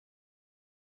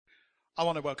I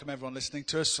want to welcome everyone listening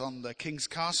to us on the King's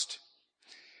Cast,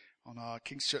 on our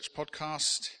King's Church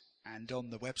podcast, and on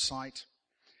the website.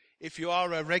 If you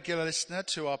are a regular listener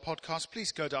to our podcast,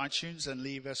 please go to iTunes and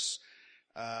leave us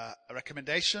a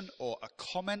recommendation or a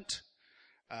comment.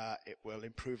 It will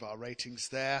improve our ratings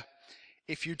there.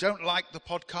 If you don't like the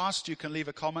podcast, you can leave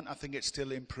a comment. I think it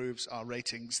still improves our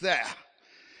ratings there.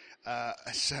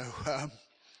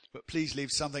 But please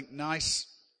leave something nice.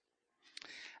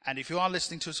 And if you are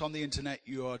listening to us on the internet,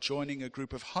 you are joining a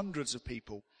group of hundreds of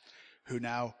people who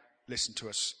now listen to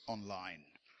us online.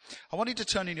 I want you to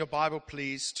turn in your Bible,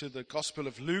 please, to the Gospel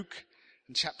of Luke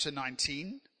in chapter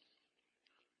 19.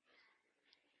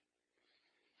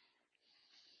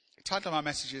 The title of my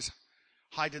message is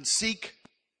Hide and Seek.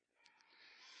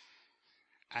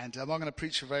 And I'm not going to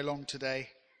preach for very long today.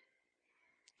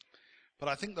 But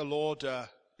I think the Lord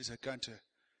is going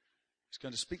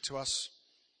to speak to us.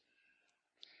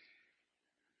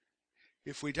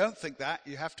 If we don't think that,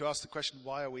 you have to ask the question,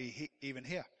 why are we even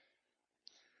here?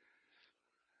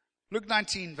 Luke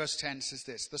 19 verse 10 says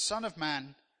this: "The Son of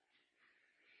Man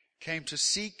came to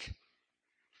seek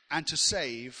and to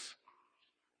save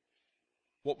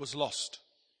what was lost."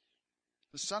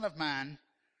 The Son of Man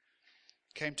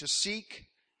came to seek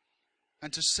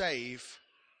and to save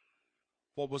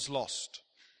what was lost.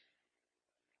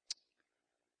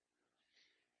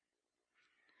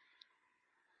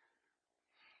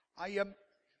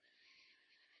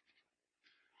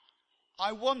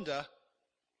 I wonder,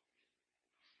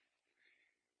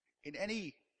 in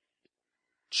any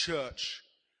church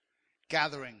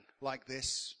gathering like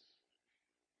this,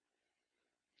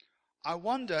 I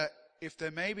wonder if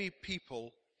there may be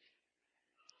people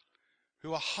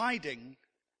who are hiding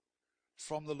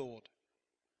from the Lord,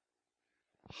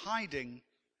 hiding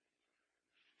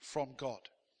from God.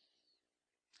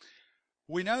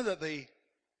 We know that the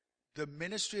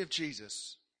ministry of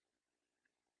Jesus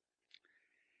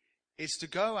is to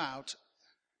go out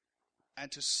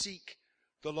and to seek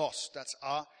the lost.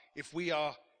 If we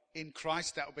are in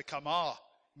Christ, that will become our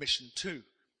mission too.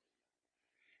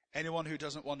 Anyone who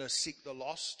doesn't want to seek the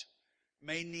lost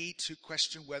may need to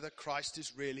question whether Christ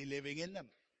is really living in them.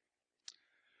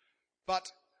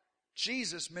 But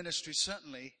Jesus' ministry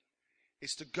certainly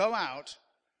is to go out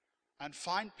and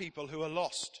find people who are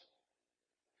lost.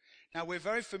 Now, we're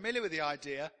very familiar with the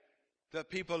idea that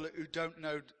people who don't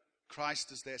know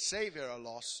Christ as their Savior are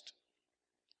lost.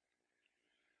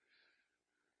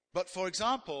 But for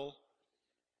example,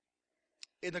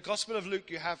 in the Gospel of Luke,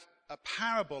 you have a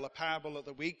parable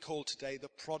that we call today the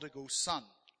prodigal son,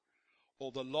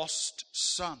 or the lost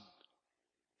son.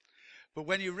 But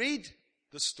when you read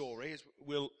the story,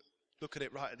 we'll look at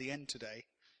it right at the end today,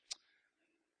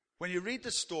 when you read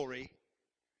the story,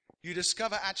 you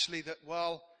discover actually that,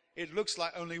 it looks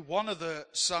like only one of the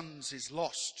sons is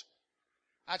lost.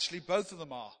 Actually, both of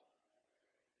them are.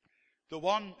 The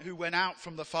one who went out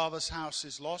from the father's house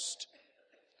is lost.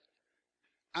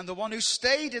 And the one who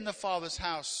stayed in the father's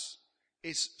house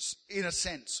is, in a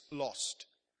sense, lost.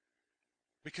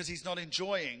 Because he's not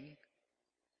enjoying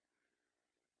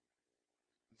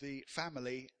the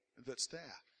family that's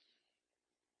there.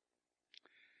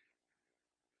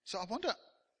 So I want to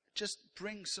just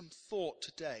bring some thought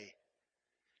today.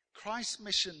 Christ's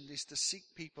mission is to seek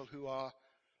people who are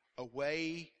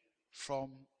away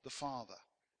from the Father.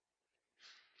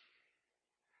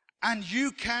 And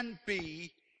you can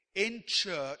be in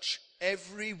church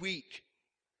every week.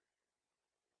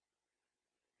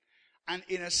 And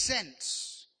in a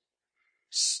sense,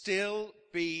 still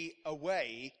be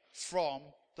away from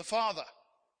the Father.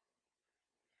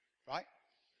 Right?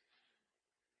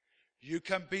 You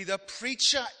can be the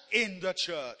preacher in the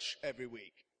church every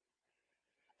week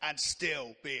and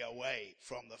still be away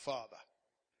from the Father.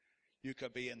 You can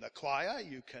be in the choir,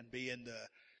 you can be in the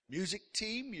music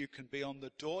team, you can be on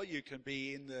the door, you can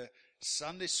be in the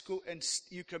Sunday school, and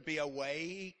you can be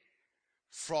away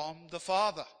from the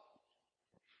Father.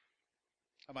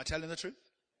 Am I telling the truth?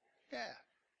 Yeah.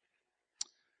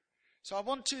 So I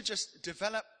want to just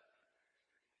develop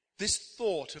this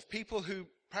thought of people who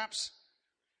perhaps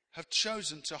have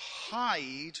chosen to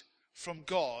hide from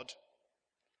God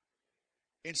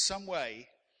in some way.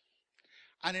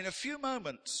 And in a few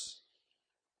moments,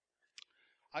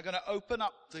 I'm going to open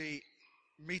up the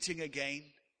meeting again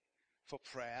for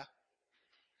prayer.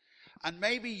 And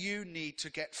maybe you need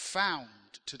to get found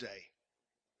today.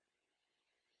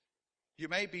 You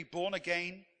may be born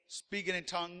again, speaking in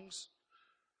tongues,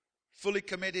 fully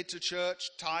committed to church,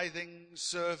 tithing,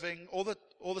 serving, all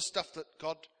the stuff that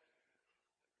God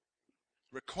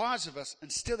requires of us,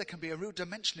 and still there can be a real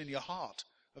dimension in your heart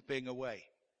of being away.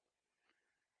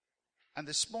 And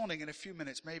this morning, in a few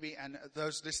minutes maybe, and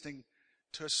those listening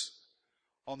to us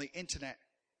on the internet,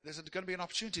 there's going to be an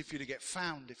opportunity for you to get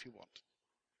found if you want.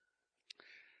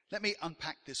 Let me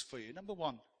unpack this for you. Number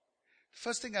one, the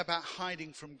first thing about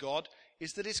hiding from God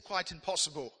is that it's quite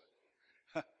impossible.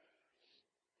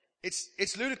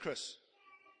 It's ludicrous.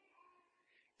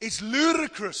 It's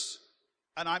ludicrous.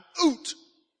 And I'm oot.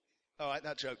 All right,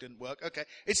 that joke didn't work. Okay.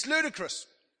 It's ludicrous.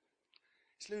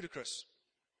 It's ludicrous.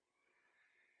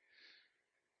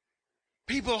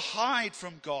 People hide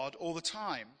from God all the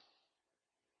time.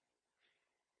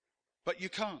 But you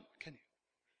can't, can you?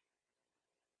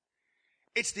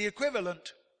 It's the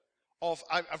equivalent of,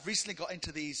 I've recently got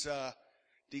into these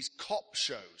cop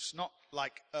shows, not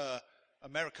like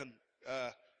American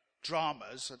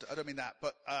dramas, I don't mean that,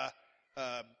 but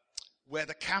where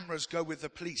the cameras go with the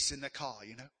police in their car,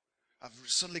 you know. I've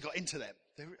suddenly got into them.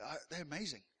 They're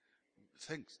amazing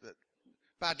things. That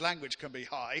bad language can be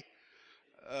high.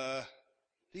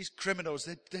 These criminals,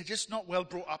 they're just not well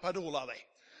brought up at all, are they?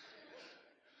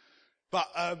 But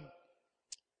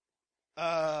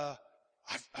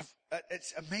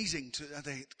it's amazing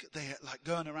they're like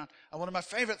going around. And one of my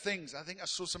favorite things, I think I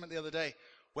saw something the other day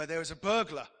where there was a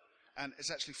burglar, and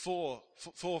it's actually four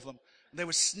of them. And they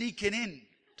were sneaking in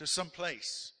to some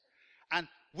place, and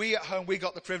we at home, we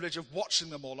got the privilege of watching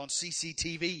them all on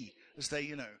CCTV as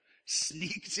they,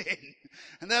 sneaked in.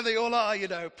 And there they all are,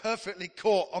 perfectly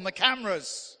caught on the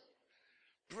cameras.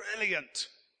 Brilliant.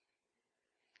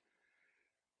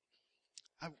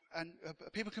 And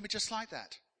people can be just like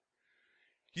that.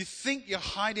 You think you're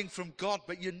hiding from God,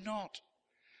 but you're not.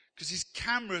 Because his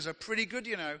cameras are pretty good,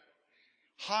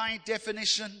 High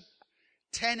definition,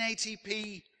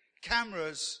 1080p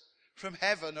cameras from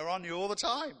heaven are on you all the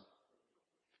time.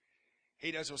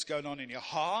 He knows what's going on in your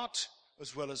heart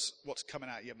as well as what's coming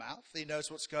out of your mouth. He knows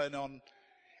what's going on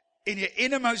in your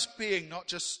innermost being, not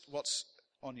just what's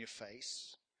on your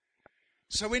face.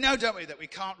 So we know, don't we, that we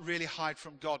can't really hide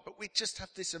from God, but we just have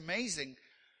this amazing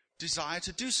desire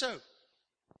to do so. And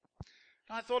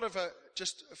I thought of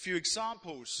just a few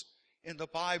examples in the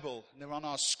Bible, and they're on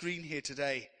our screen here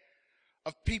today,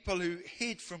 of people who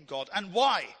hid from God and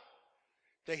why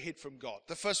they hid from God.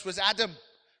 The first was Adam.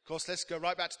 Of course, let's go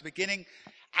right back to the beginning.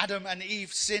 Adam and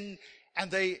Eve sin, and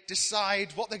they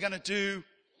decide what they're going to do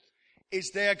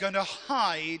is they're going to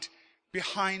hide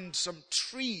behind some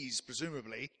trees,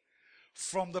 presumably,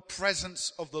 from the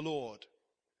presence of the Lord.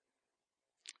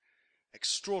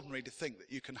 Extraordinary to think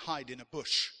that you can hide in a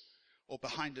bush or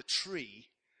behind a tree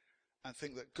and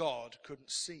think that God couldn't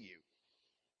see you.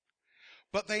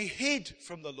 But they hid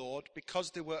from the Lord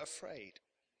because they were afraid.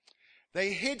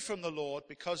 They hid from the Lord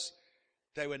because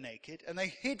they were naked, and they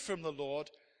hid from the Lord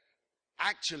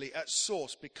actually at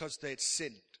source because they had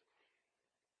sinned.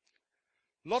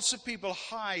 Lots of people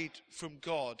hide from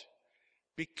God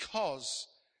because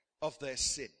of their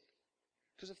sin,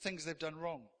 because of things they've done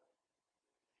wrong.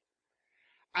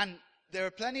 And there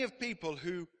are plenty of people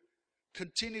who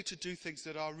continue to do things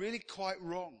that are really quite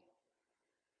wrong.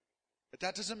 But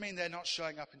that doesn't mean they're not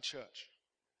showing up in church.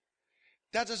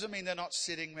 That doesn't mean they're not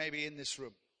sitting maybe in this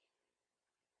room,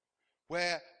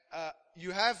 where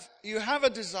you have a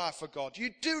desire for God.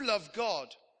 You do love God.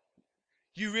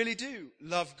 You really do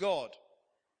love God.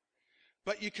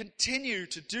 But you continue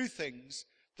to do things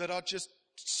that are just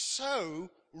so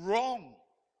wrong.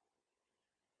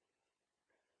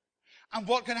 And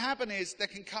what can happen is there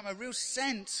can come a real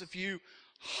sense of you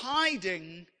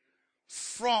hiding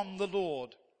from the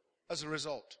Lord as a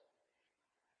result.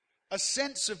 A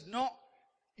sense of not,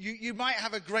 you might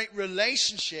have a great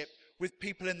relationship with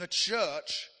people in the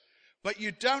church, but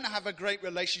you don't have a great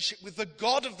relationship with the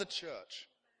God of the church.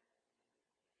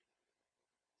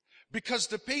 Because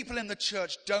the people in the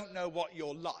church don't know what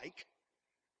you're like,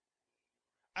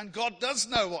 and God does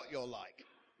know what you're like.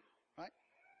 Right?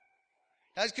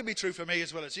 That can be true for me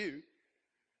as well as you.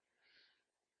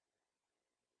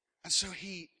 And so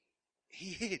he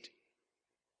hid.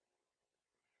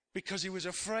 Because he was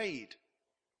afraid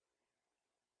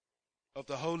of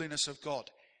the holiness of God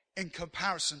in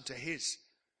comparison to his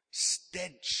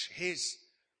stench, his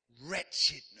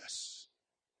wretchedness.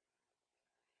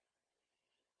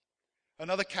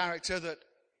 Another character that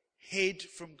hid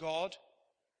from God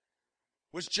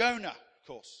was Jonah, of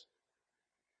course.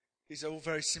 These are all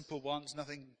very simple ones,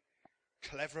 nothing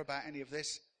clever about any of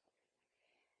this.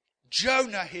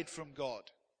 Jonah hid from God.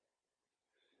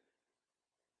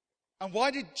 And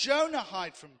why did Jonah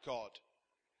hide from God?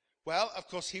 Well, of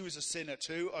course, he was a sinner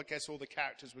too. I guess all the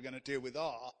characters we're going to deal with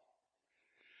are.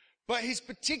 But his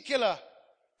particular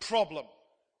problem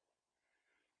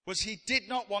was he did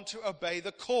not want to obey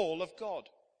the call of God.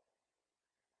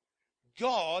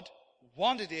 God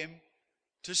wanted him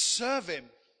to serve him.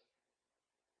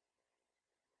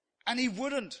 And he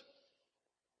wouldn't.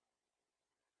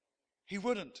 He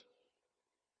wouldn't.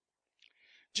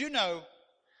 Do you know,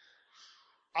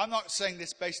 I'm not saying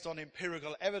this based on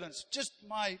empirical evidence, just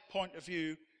my point of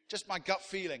view, just my gut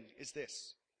feeling is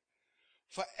this.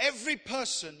 For every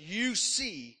person you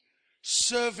see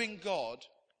serving God,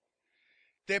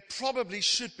 there probably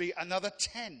should be another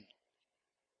 10.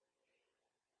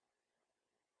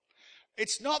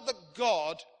 It's not that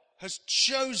God has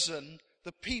chosen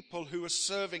the people who are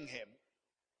serving him.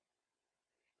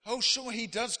 Oh, sure, he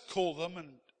does call them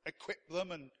and equip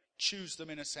them and choose them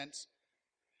in a sense.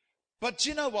 But do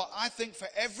you know what? I think for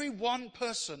every one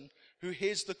person who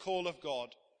hears the call of God,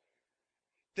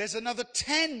 there's another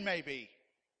 10 maybe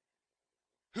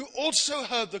who also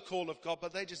heard the call of God,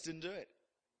 but they just didn't do it.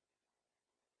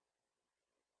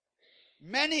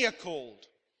 Many are called.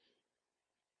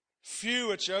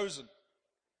 Few are chosen.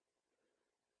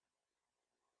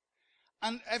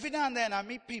 And every now and then I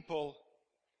meet people,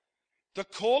 the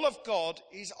call of God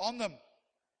is on them.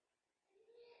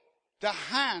 The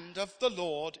hand of the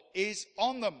Lord is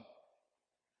on them.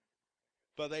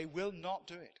 But they will not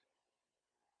do it.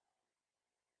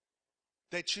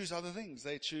 They choose other things.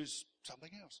 They choose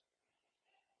something else.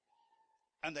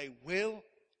 And they will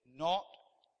not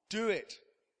do it.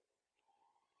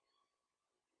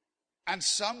 And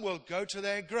some will go to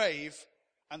their grave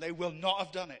and they will not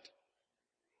have done it.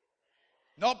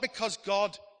 Not because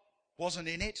God wasn't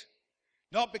in it.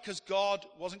 Not because God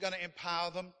wasn't going to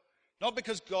empower them. Not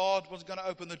because God wasn't going to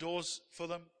open the doors for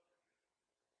them.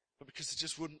 But because they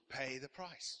just wouldn't pay the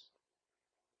price.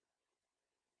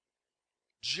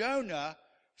 Jonah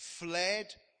fled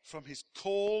from his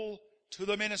call to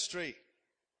the ministry.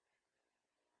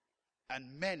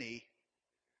 And many,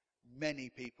 many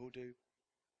people do.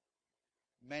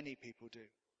 Many people do.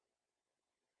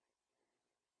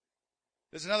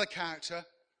 There's another character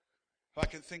who I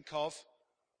can think of,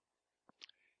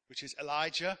 which is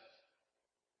Elijah.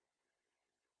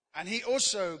 And he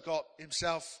also got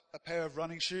himself a pair of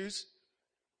running shoes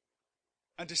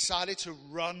and decided to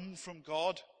run from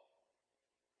God.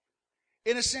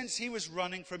 In a sense, he was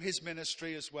running from his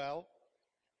ministry as well.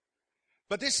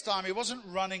 But this time, he wasn't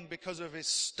running because of his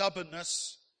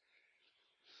stubbornness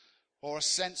or a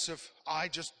sense of, I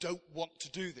just don't want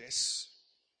to do this.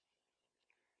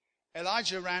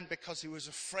 Elijah ran because he was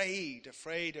afraid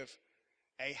of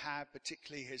Ahab,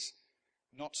 particularly his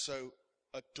not so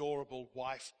adorable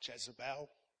wife Jezebel.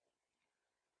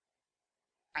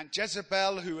 And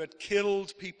Jezebel, who had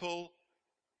killed people,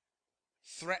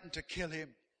 threatened to kill him.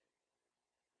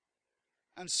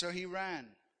 And so he ran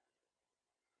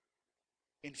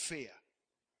in fear.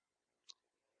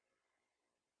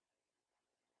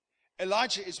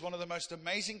 Elijah is one of the most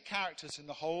amazing characters in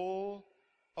the whole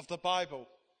of the Bible.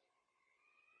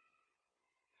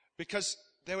 Because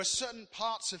there were certain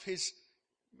parts of his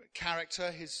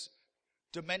character, his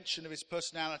dimension of his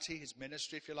personality, his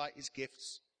ministry, if you like, his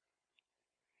gifts.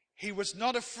 He was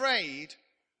not afraid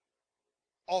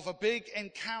of a big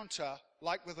encounter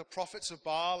like with the prophets of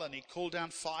Baal, and he called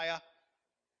down fire.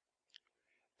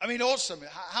 I mean, awesome.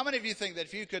 How many of you think that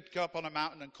if you could go up on a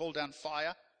mountain and call down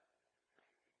fire,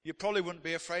 you probably wouldn't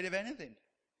be afraid of anything?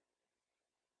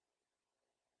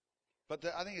 But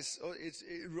I think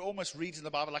it almost reads in the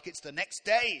Bible like it's the next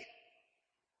day.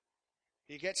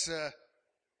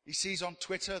 He sees on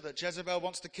Twitter that Jezebel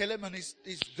wants to kill him, and he's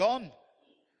gone.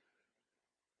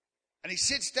 And he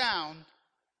sits down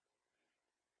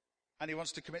and he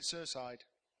wants to commit suicide.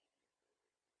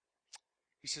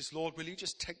 He says, Lord, will you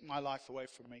just take my life away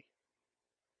from me?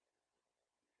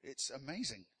 It's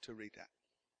amazing to read that.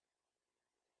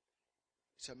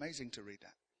 It's amazing to read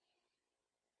that.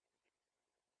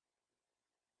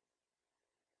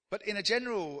 But in a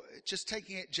general, just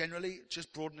taking it generally,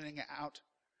 just broadening it out,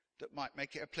 that might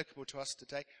make it applicable to us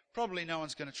today. Probably no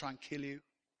one's going to try and kill you.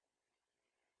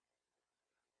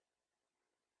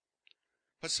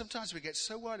 But sometimes we get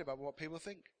so worried about what people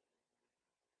think.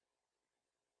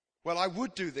 Well, I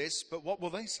would do this, but what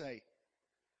will they say?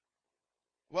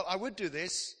 Well, I would do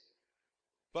this,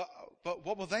 but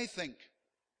what will they think?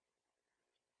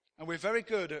 And we're very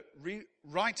good at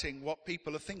rewriting what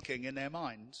people are thinking in their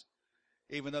minds,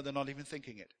 even though they're not even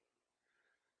thinking it.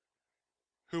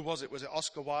 Who was it? Was it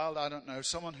Oscar Wilde? I don't know.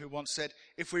 Someone who once said,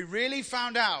 if we really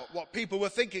found out what people were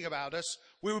thinking about us,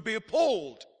 we would be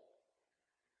appalled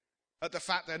at the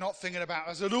fact they're not thinking about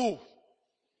us at all.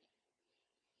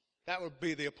 That would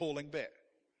be the appalling bit.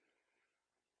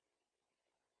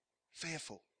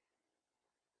 Fearful.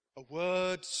 A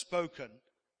word spoken,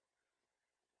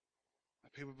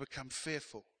 and people become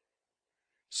fearful.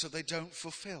 So they don't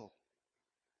fulfill.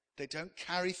 They don't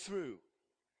carry through.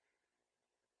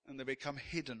 And they become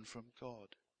hidden from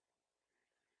God.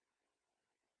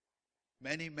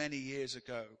 Many, many years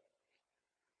ago,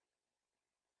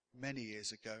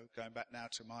 going back now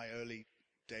to my early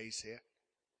days here,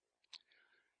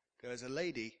 there was a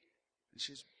lady, and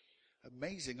she's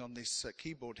amazing on this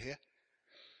keyboard here.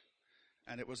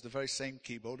 And it was the very same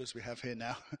keyboard as we have here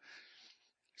now.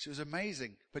 She was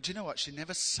amazing. But you know what? She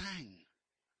never sang.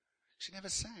 She never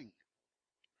sang.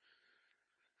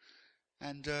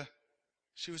 And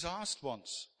she was asked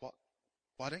once,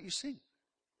 why don't you sing?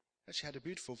 And she had a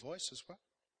beautiful voice as well.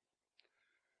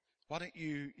 Why don't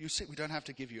you sing? We don't have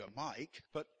to give you a mic,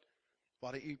 but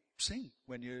why don't you sing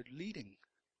when you're leading?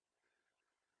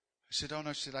 I said, oh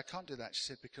no, she said, I can't do that. She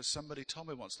said, because somebody told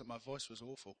me once that my voice was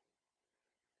awful.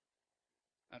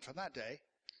 And from that day,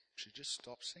 she just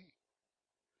stopped singing.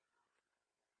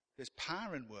 There's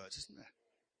power in words, isn't there?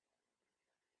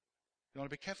 You want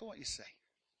to be careful what you say.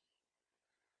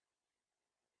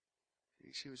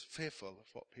 She was fearful of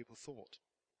what people thought.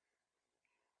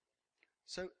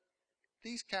 So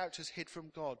these characters hid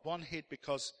from God. One hid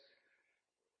because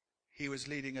he was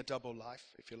leading a double life,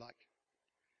 if you like.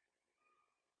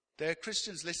 There are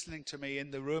Christians listening to me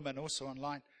in the room and also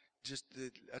online, just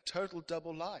a total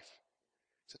double life.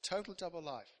 It's a total double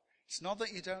life. It's not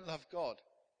that you don't love God.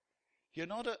 You're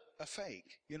not a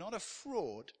fake. You're not a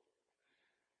fraud.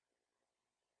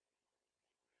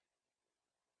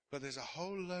 But there's a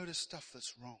whole load of stuff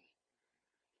that's wrong.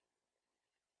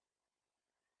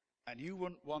 And you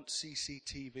wouldn't want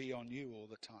CCTV on you all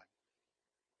the time.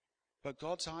 But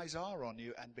God's eyes are on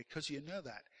you, and because you know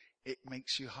that, it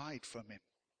makes you hide from him.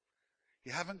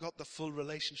 You haven't got the full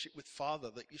relationship with Father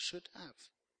that you should have.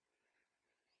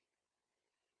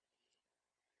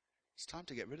 It's time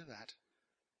to get rid of that.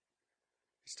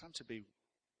 It's time to be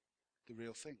the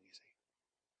real thing, you see.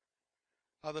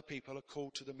 Other people are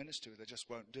called to the ministry. They just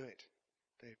won't do it.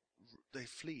 They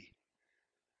flee.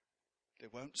 They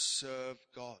won't serve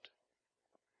God.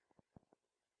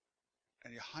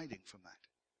 And you're hiding from that.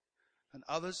 And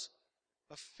others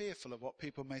are fearful of what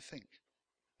people may think.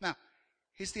 Now,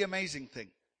 here's the amazing thing.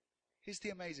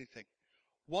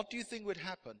 What do you think would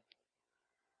happen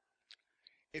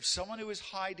if someone who is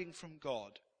hiding from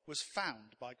God was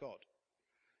found by God?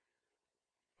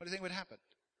 What do you think would happen?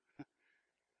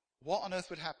 What on earth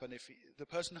would happen if the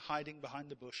person hiding behind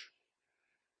the bush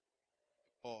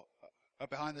or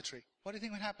behind the tree, what do you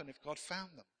think would happen if God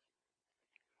found them?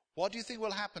 What do you think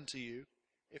will happen to you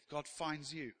if God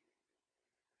finds you?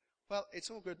 Well,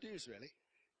 it's all good news, really.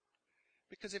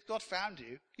 Because if God found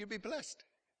you, you'd be blessed.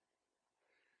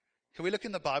 Can we look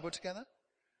in the Bible together?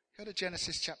 Go to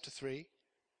Genesis chapter 3.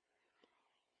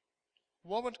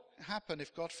 What would happen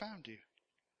if God found you?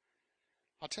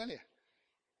 I'll tell you.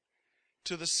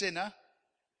 To the sinner,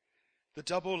 the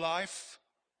double life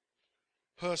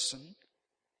person,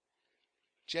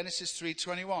 Genesis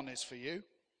 3:21 is for you.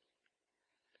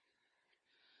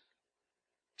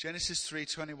 Genesis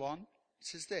 3:21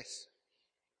 says this: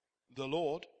 the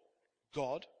Lord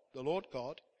God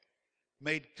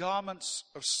made garments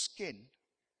of skin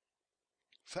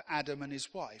for Adam and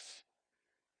his wife,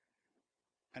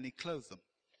 and he clothed them.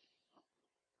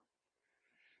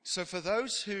 So for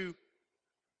those who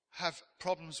have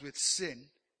problems with sin,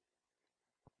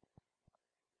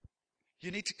 you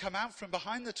need to come out from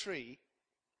behind the tree,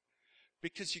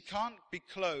 because you can't be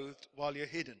clothed while you're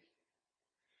hidden.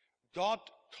 God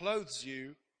clothes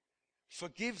you,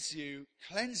 forgives you,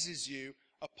 cleanses you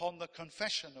upon the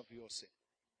confession of your sin,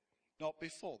 not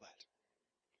before that.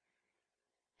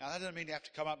 Now, that doesn't mean you have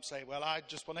to come up and say, well, I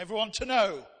just want everyone to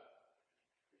know.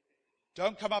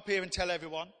 Don't come up here and tell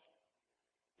everyone,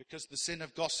 because the sin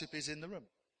of gossip is in the room.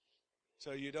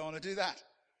 So you don't want to do that.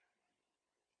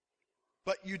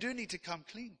 But you do need to come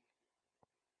clean.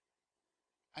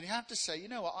 And you have to say, you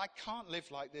know what, I can't live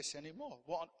like this anymore.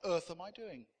 What on earth am I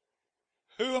doing?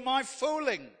 Who am I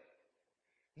fooling?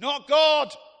 Not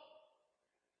God.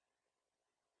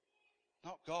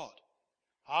 Not God.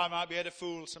 I might be able to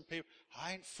fool some people.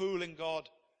 I ain't fooling God.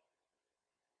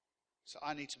 So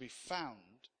I need to be found.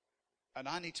 And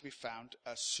I need to be found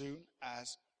as soon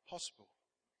as possible.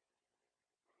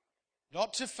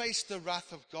 Not to face the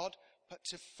wrath of God, but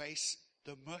to face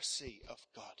the mercy of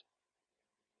God.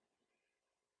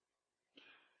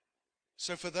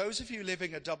 So for those of you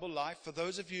living a double life, for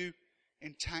those of you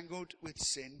entangled with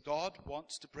sin, God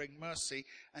wants to bring mercy,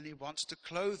 and he wants to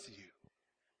clothe you.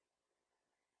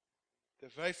 The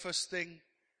very first thing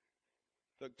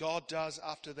that God does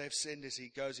after they've sinned is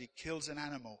he kills an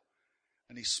animal,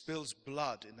 and he spills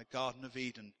blood in the Garden of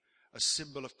Eden a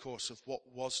symbol, of course, of what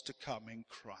was to come in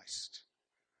Christ.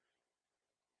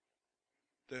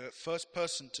 The first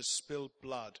person to spill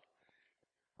blood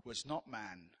was not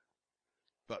man,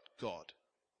 but God,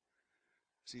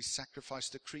 as he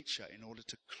sacrificed a creature in order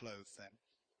to clothe them.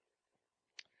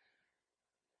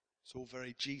 It's all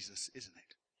very Jesus, isn't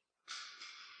it?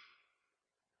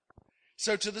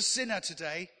 So to the sinner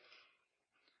today,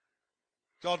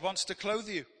 God wants to clothe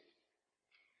you.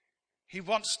 He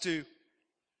wants to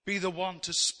be the one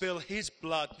to spill his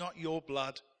blood, not your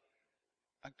blood,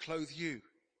 and clothe you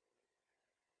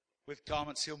with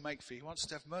garments he'll make for you. He wants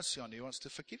to have mercy on you. He wants to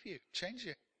forgive you, change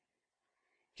you,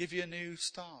 give you a new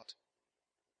start.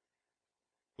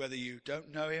 Whether you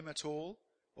don't know him at all,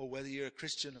 or whether you're a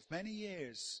Christian of many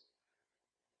years,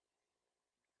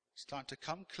 it's time to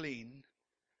come clean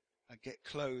and get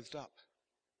clothed up.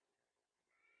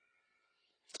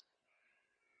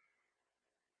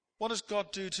 What does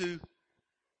God do to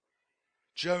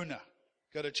Jonah?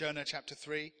 Go to Jonah chapter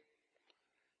 3.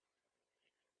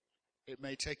 It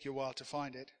may take you a while to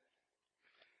find it,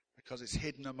 because it's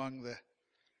hidden among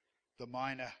the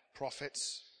minor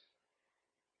prophets.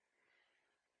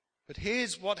 But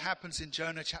here's what happens in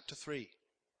Jonah chapter 3. It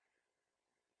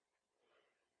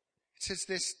says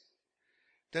this: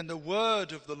 Then the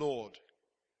word of the Lord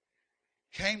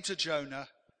came to Jonah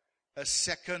a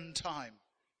second time.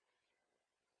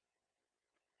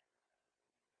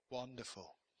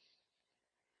 Wonderful.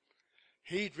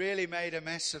 He'd really made a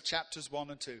mess of chapters 1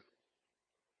 and 2.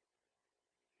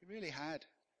 He really had.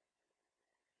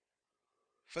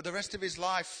 For the rest of his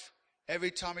life,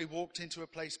 every time he walked into a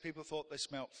place, people thought they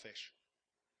smelt fish.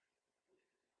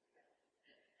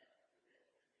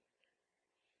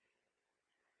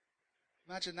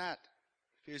 Imagine that,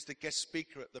 if he was the guest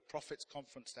speaker at the Prophets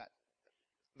Conference that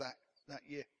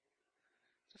year.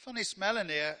 It's a funny smell in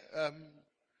here.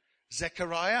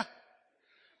 Zechariah?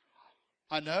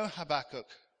 I know, Habakkuk.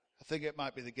 I think it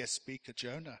might be the guest speaker,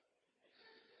 Jonah.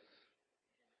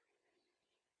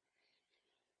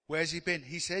 Where's he been?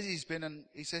 He says he's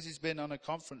been on a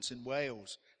conference in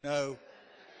Wales. No.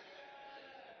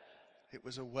 It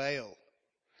was a whale.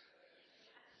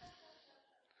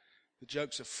 The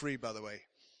jokes are free, by the way.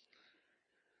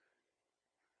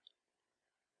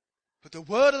 But the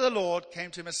word of the Lord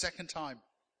came to him a second time.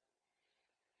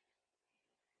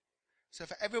 So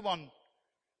for everyone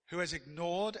who has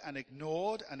ignored and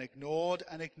ignored and ignored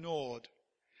and ignored,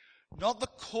 not the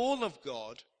call of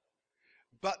God,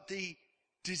 but the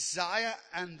desire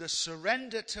and the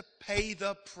surrender to pay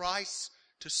the price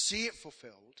to see it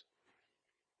fulfilled,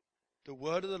 the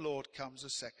word of the Lord comes a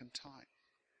second time.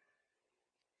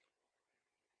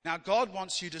 Now, God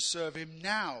wants you to serve him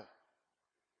now.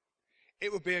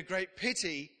 It would be a great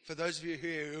pity for those of you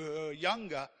who are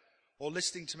younger, or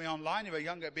listening to me online who are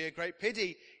younger, it'd be a great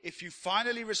pity if you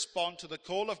finally respond to the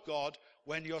call of God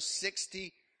when you're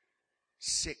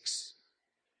 66.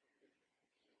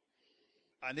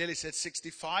 I nearly said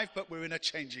 65, but we're in a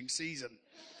changing season.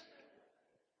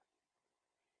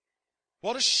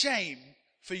 What a shame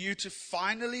for you to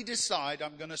finally decide,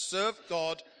 I'm going to serve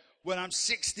God when I'm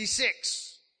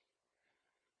 66.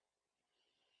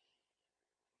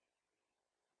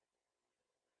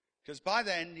 Because by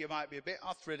then you might be a bit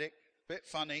arthritic, a bit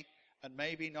funny, and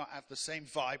maybe not have the same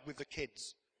vibe with the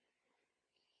kids.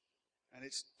 And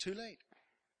it's too late.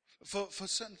 For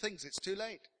certain things, it's too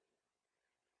late.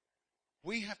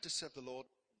 We have to serve the Lord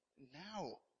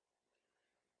now.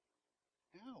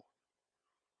 Now.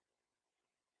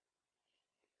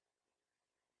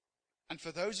 And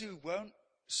for those who won't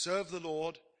serve the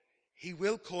Lord, he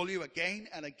will call you again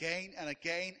and again and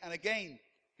again and again.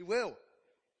 He will.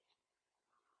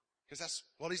 Because that's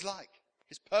what he's like.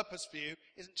 His purpose for you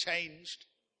isn't changed.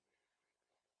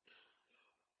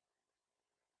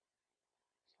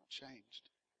 It's not changed.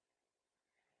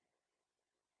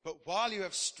 But while you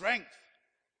have strength,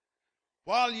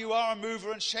 while you are a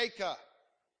mover and shaker,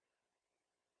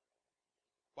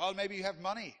 while maybe you have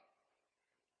money,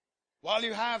 while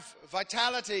you have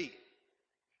vitality,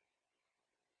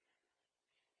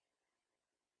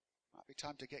 might be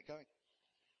time to get going.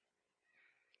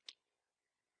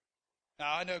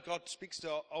 Now, I know God speaks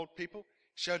to old people.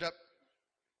 Showed up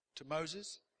to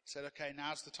Moses, said, okay,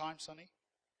 now's the time, sonny.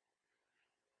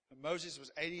 And Moses was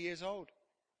 80 years old.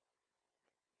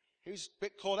 He was a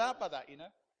bit caught out by that,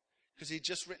 because he'd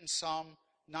just written Psalm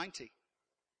 90.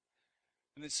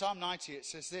 And in Psalm 90 it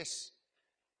says this: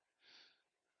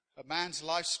 a man's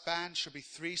lifespan should be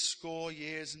 70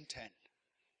 years and 10.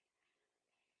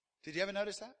 Did you ever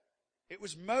notice that? It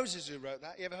was Moses who wrote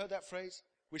that. You ever heard that phrase?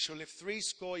 We shall live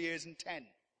 70 years and 10,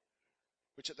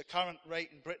 which at the current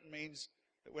rate in Britain means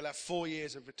that we'll have 4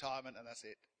 years of retirement and that's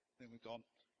it. Then we're gone.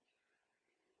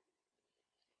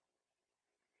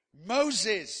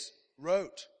 Moses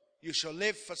wrote, you shall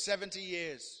live for 70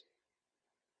 years.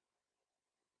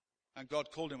 And God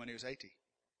called him when he was 80.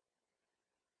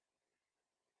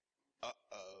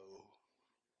 Uh-oh.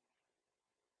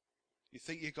 You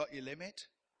think you got your limit?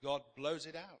 God blows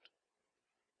it out.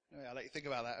 Anyway, I'll let you think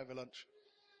about that over lunch.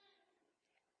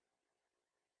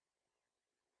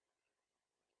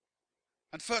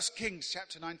 And 1 Kings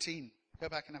chapter 19. Go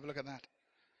back and have a look at that.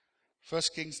 1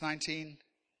 Kings 19.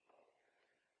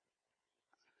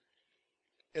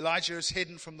 Elijah is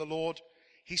hidden from the Lord.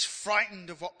 He's frightened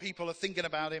of what people are thinking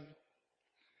about him.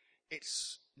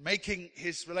 It's making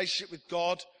his relationship with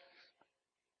God,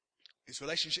 his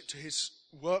relationship to his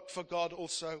work for God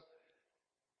also,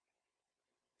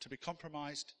 to be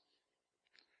compromised.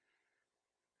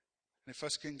 And in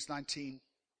 1 Kings 19,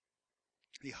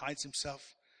 he hides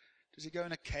himself. Does he go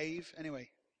in a cave? Anyway,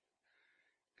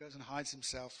 goes and hides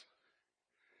himself.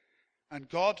 And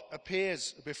God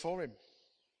appears before him.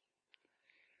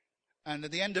 And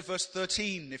at the end of verse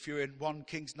 13, if you're in 1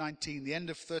 Kings 19, the end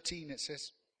of 13, it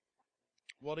says,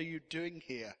 what are you doing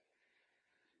here,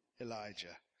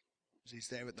 Elijah? He's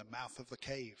there at the mouth of the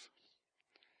cave.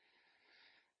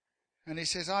 And he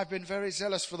says, I've been very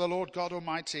zealous for the Lord God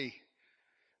Almighty.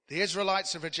 The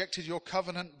Israelites have rejected your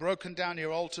covenant, broken down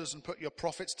your altars, and put your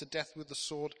prophets to death with the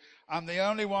sword. I'm the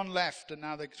only one left, and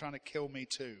now they're trying to kill me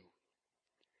too.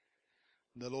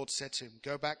 And the Lord said to him,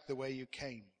 go back the way you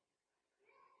came,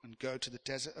 and go to the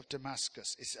desert of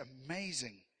Damascus. It's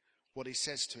amazing what he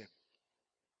says to him.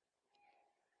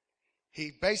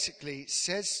 He basically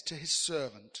says to his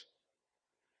servant,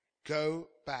 go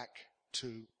back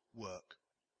to work.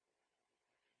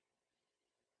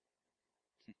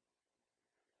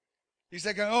 He's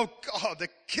there going, oh God, they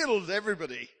killed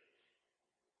everybody.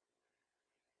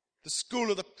 The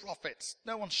school of the prophets.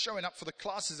 No one's showing up for the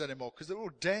classes anymore because they're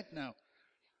all dead now.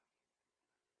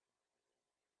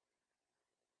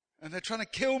 And they're trying to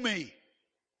kill me.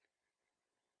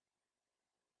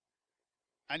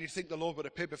 And you think the Lord would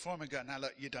appear before him and go, now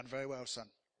look, you've done very well, son.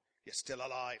 You're still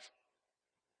alive.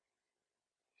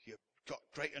 You've got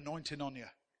great anointing on you.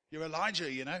 You're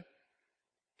Elijah, you know.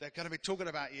 They're going to be talking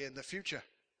about you in the future.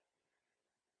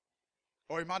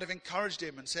 Or he might have encouraged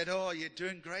him and said, oh, you're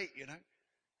doing great, you know.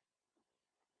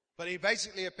 But he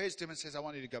basically appears to him and says, I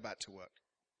want you to go back to work.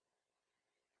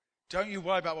 Don't you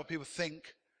worry about what people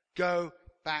think. Go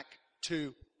back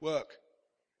to work.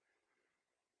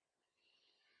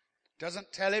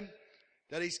 Doesn't tell him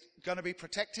that he's going to be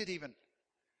protected even.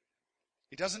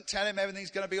 He doesn't tell him everything's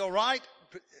going to be all right.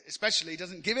 Especially, he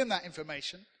doesn't give him that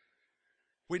information.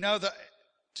 We know that,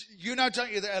 you know,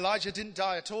 don't you, that Elijah didn't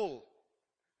die at all.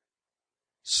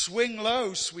 Swing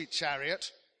low, sweet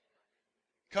chariot,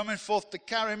 coming forth to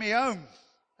carry me home.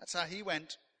 That's how he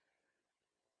went.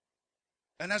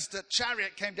 And as the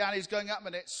chariot came down, he's going up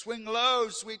in it. Swing low,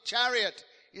 sweet chariot.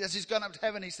 As he's gone up to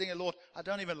heaven, he's thinking, Lord, I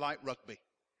don't even like rugby.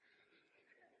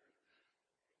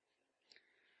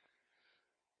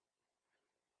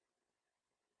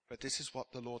 But this is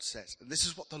what the Lord says. And this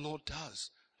is what the Lord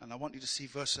does. And I want you to see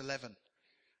verse 11.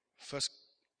 1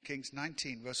 Kings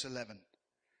 19, verse 11.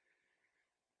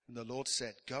 And the Lord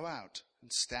said, go out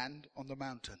and stand on the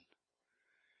mountain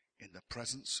in the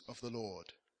presence of the Lord.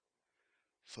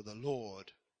 For the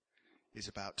Lord is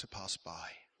about to pass by.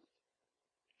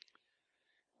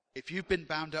 If you've been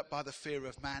bound up by the fear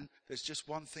of man, there's just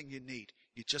one thing you need.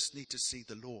 You just need to see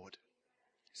the Lord.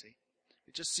 See?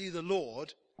 You just see the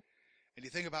Lord, and you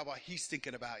think about what he's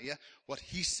thinking about you, what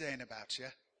he's saying about you,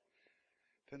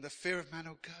 then the fear of man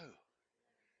will go.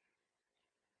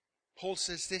 Paul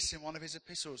says this in one of his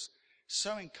epistles,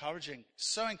 so encouraging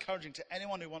to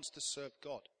anyone who wants to serve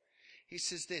God. He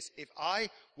says this, if I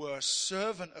were a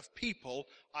servant of people,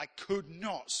 I could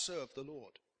not serve the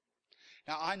Lord.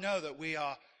 Now I know that we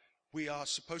are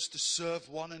supposed to serve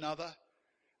one another.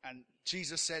 And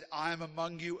Jesus said, I am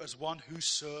among you as one who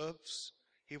serves.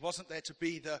 He wasn't there to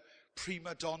be the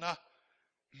prima donna,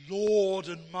 Lord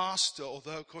and Master,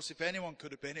 although of course if anyone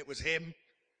could have been, it was him.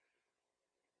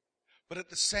 But at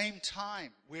the same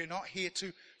time, we're not here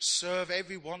to serve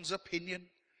everyone's opinion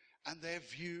and their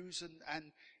views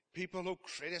and people who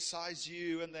criticize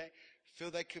you and they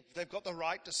feel they've got the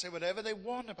right to say whatever they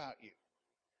want about you.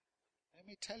 Let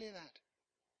me tell you that.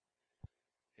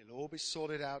 It'll all be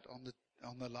sorted out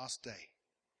on the last day.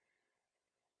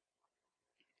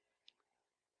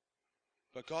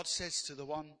 But God says to the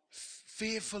one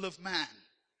fearful of man,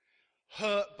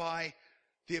 hurt by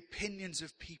the opinions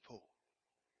of people,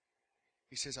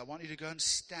 he says, I want you to go and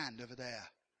stand over there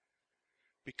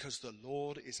because the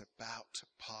Lord is about to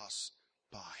pass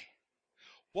by.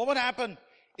 What would happen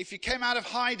if you came out of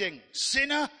hiding?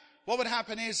 Sinner, what would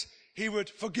happen is he would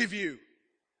forgive you,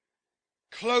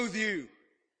 clothe you.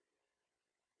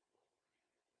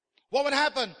 What would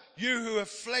happen? You who have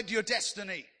fled your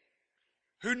destiny,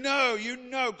 who you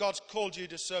know God's called you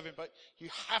to serve him, but you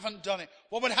haven't done it.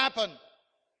 What would happen?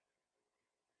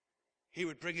 He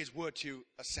would bring his word to you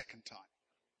a second time.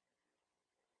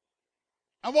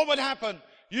 And what would happen?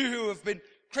 You who have been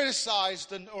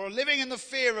criticized or living in the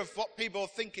fear of what people are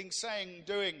thinking, saying,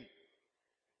 doing,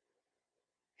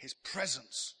 his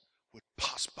presence would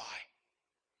pass by.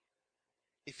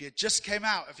 If you just came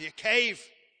out of your cave,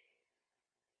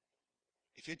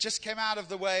 if you just came out of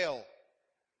the whale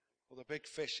or the big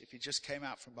fish, if you just came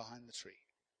out from behind the tree.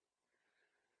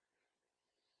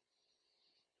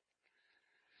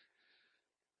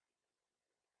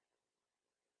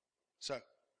 So,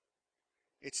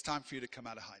 it's time for you to come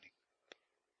out of hiding.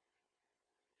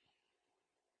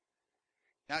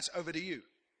 Now it's over to you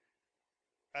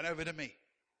and over to me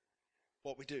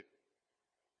what we do.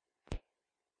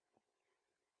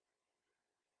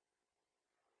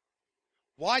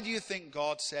 Why do you think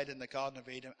God said in the Garden of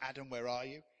Eden, Adam, where are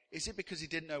you? Is it because he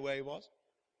didn't know where he was?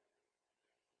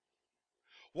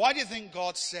 Why do you think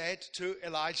God said to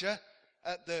Elijah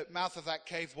at the mouth of that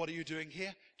cave, what are you doing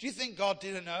here? Do you think God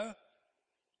didn't know?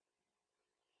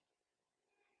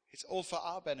 It's all for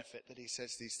our benefit that he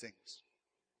says these things.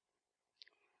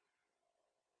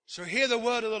 So hear the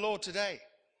word of the Lord today.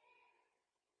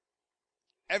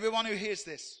 Everyone who hears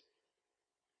this,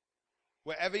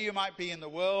 wherever you might be in the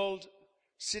world,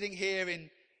 sitting here in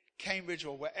Cambridge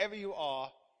or wherever you are,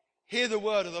 hear the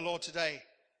word of the Lord today.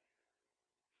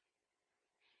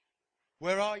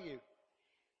 Where are you?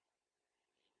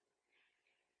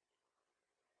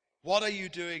 What are you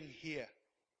doing here?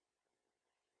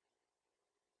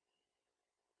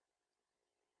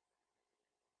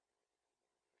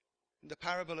 In the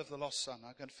parable of the lost son,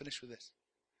 I'm going to finish with this.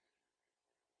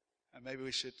 And maybe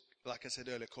we should, like I said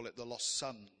earlier, call it the lost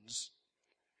sons.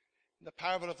 In the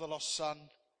parable of the lost son,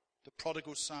 the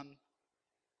prodigal son,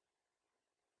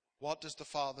 what does the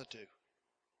father do?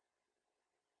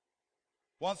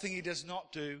 One thing he does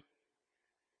not do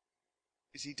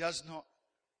is he does not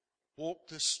walk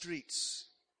the streets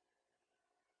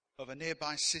of a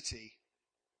nearby city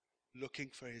looking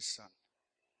for his son.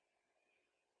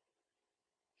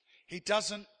 He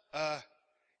doesn't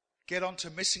get onto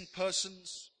missing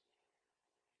persons.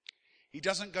 He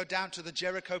doesn't go down to the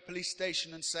Jericho police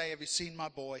station and say, have you seen my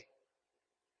boy?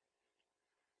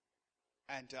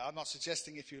 And I'm not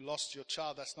suggesting if you lost your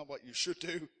child, that's not what you should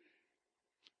do.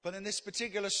 But in this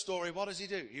particular story, what does he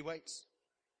do? He waits.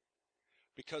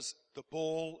 Because the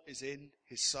ball is in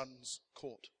his son's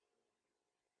court.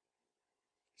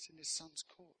 It's in his son's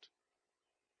court.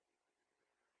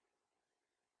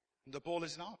 And the ball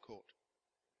is in our court.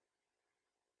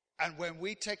 And when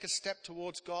we take a step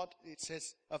towards God, it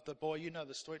says of the boy, you know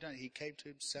the story, don't you? He came to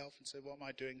himself and said, what am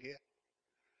I doing here?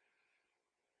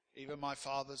 Even my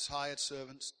father's hired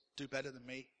servants do better than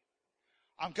me.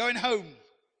 I'm going home.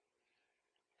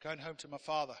 Going home to my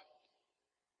father.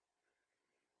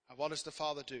 And what does the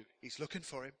father do? He's looking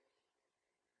for him.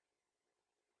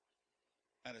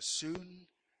 And as soon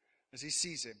as he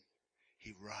sees him,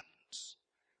 he runs.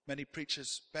 Many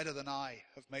preachers, better than I,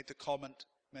 have made the comment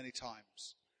many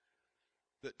times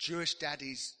that Jewish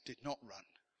daddies did not run.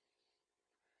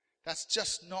 That's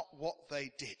just not what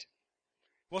they did. It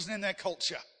wasn't in their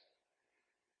culture.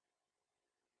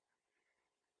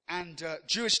 And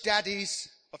Jewish daddies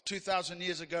of 2,000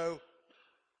 years ago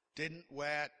didn't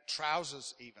wear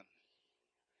trousers even.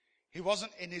 He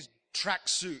wasn't in his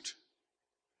tracksuit.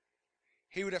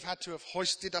 He would have had to have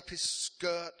hoisted up his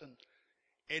skirt and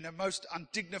in a most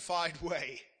undignified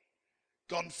way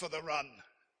gone for the run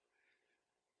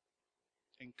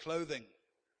in clothing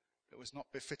that was not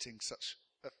befitting such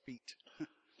a feat. But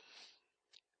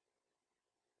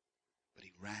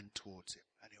he ran towards him.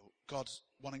 And God's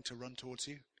wanting to run towards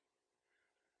you.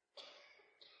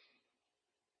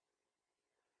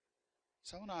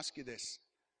 So I want to ask you this.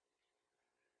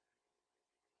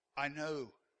 I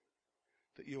know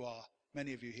that you are,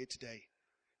 many of you here today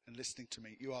and listening to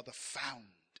me, you are the found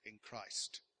in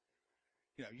Christ.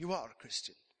 You know, you are a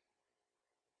Christian.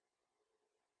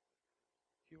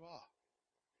 You are.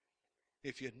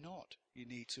 If you're not, you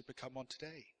need to become one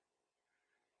today.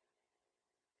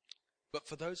 But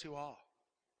for those who are,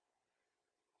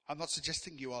 I'm not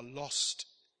suggesting you are lost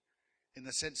in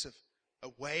the sense of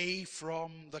away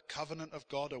from the covenant of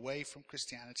God, away from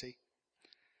Christianity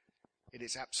in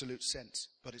its absolute sense,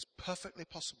 but it's perfectly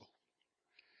possible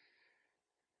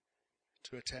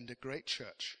to attend a great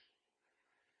church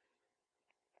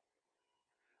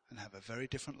and have a very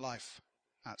different life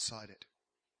outside it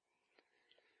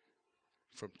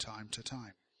from time to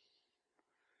time.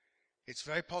 It's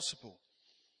very possible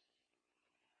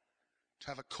to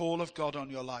have a call of God on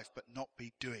your life but not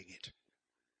be doing it.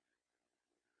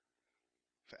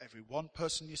 For every one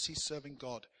person you see serving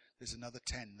God, there's another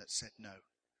 10 that said no,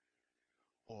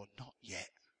 or not yet.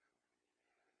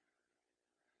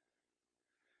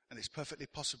 And it's perfectly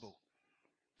possible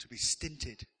to be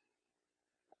stunted,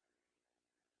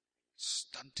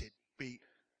 be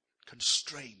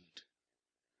constrained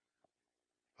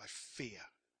by fear.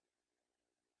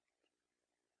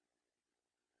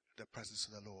 The presence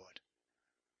of the Lord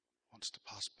wants to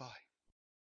pass by.